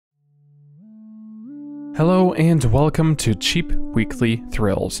Hello and welcome to Cheap Weekly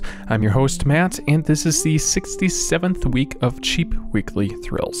Thrills. I'm your host Matt, and this is the 67th week of Cheap Weekly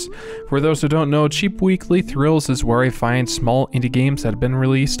Thrills. For those who don't know, Cheap Weekly Thrills is where I find small indie games that have been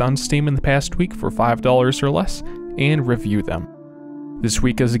released on Steam in the past week for $5 or less and review them. This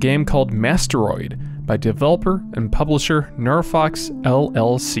week is a game called Masteroid by developer and publisher Narfox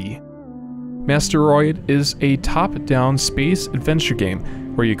LLC. Masteroid is a top-down space adventure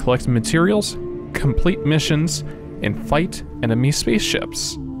game where you collect materials, complete missions, and fight enemy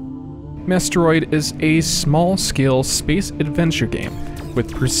spaceships. Masteroid is a small-scale space adventure game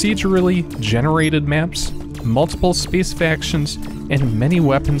with procedurally generated maps, multiple space factions, and many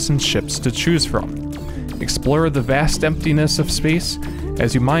weapons and ships to choose from. Explore the vast emptiness of space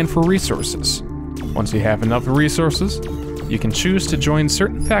as you mine for resources. Once you have enough resources, you can choose to join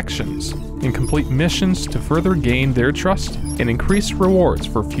certain factions and complete missions to further gain their trust and increase rewards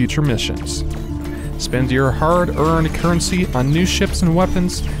for future missions. Spend your hard-earned currency on new ships and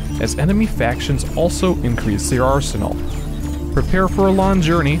weapons as enemy factions also increase their arsenal. Prepare for a long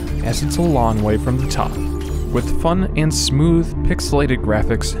journey as it's a long way from the top. With fun and smooth pixelated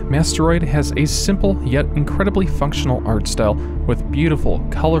graphics, Masteroid has a simple yet incredibly functional art style with beautiful,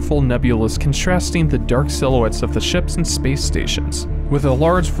 colorful nebulas contrasting the dark silhouettes of the ships and space stations. With a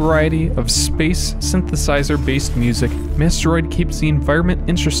large variety of space synthesizer-based music, Masteroid keeps the environment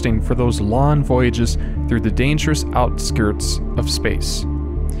interesting for those long voyages through the dangerous outskirts of space.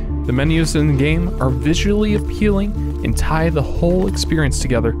 The menus in the game are visually appealing and tie the whole experience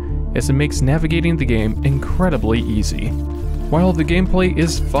together as it makes navigating the game incredibly easy. While the gameplay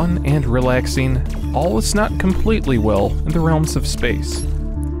is fun and relaxing, all is not completely well in the realms of space.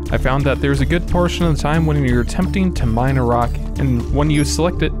 I found that there's a good portion of the time when you're attempting to mine a rock, and when you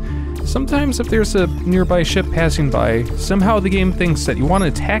select it, sometimes if there's a nearby ship passing by, somehow the game thinks that you want to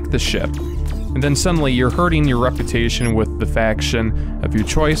attack the ship, and then suddenly you're hurting your reputation with the faction of your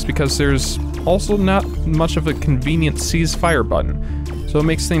choice because there's also not much of a convenient ceasefire button, so it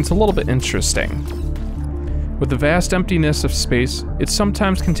makes things a little bit interesting. With the vast emptiness of space, it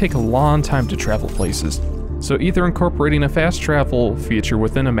sometimes can take a long time to travel places, so either incorporating a fast travel feature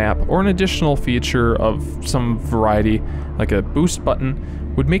within a map or an additional feature of some variety, like a boost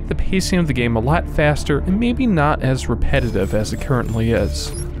button, would make the pacing of the game a lot faster and maybe not as repetitive as it currently is.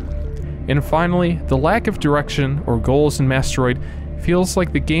 And finally, the lack of direction or goals in Masteroid feels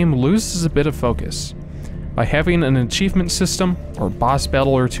like the game loses a bit of focus. By having an achievement system, or boss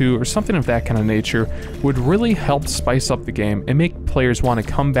battle or two, or something of that kind of nature, would really help spice up the game and make players want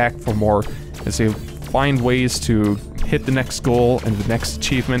to come back for more as they find ways to hit the next goal and the next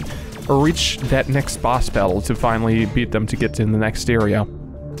achievement, or reach that next boss battle to finally beat them to get to the next area.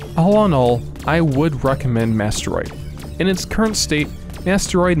 All in all, I would recommend Masteroid. In its current state,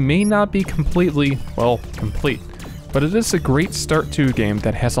 Masteroid may not be completely, well, complete, but it is a great start to a game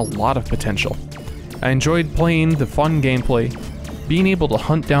that has a lot of potential. I enjoyed playing the fun gameplay. Being able to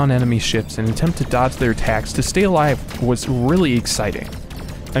hunt down enemy ships and attempt to dodge their attacks to stay alive was really exciting.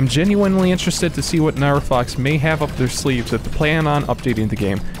 I'm genuinely interested to see what Narfox may have up their sleeves if they plan on updating the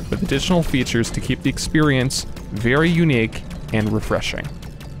game with additional features to keep the experience very unique and refreshing.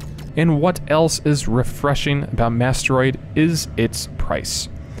 And what else is refreshing about Masteroid is its price.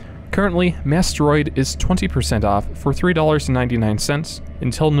 Currently, Masteroid is 20% off for $3.99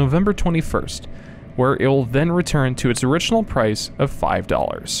 until November 21st, where it will then return to its original price of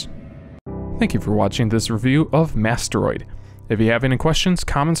 $5. Thank you for watching this review of Masteroid. If you have any questions,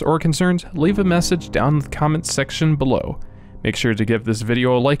 comments, or concerns, leave a message down in the comments section below. Make sure to give this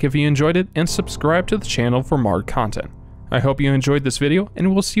video a like if you enjoyed it, and subscribe to the channel for more content. I hope you enjoyed this video,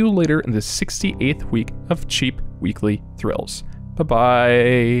 and we'll see you later in the 68th week of Cheap Weekly Thrills.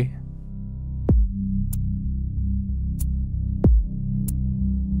 Bye-bye!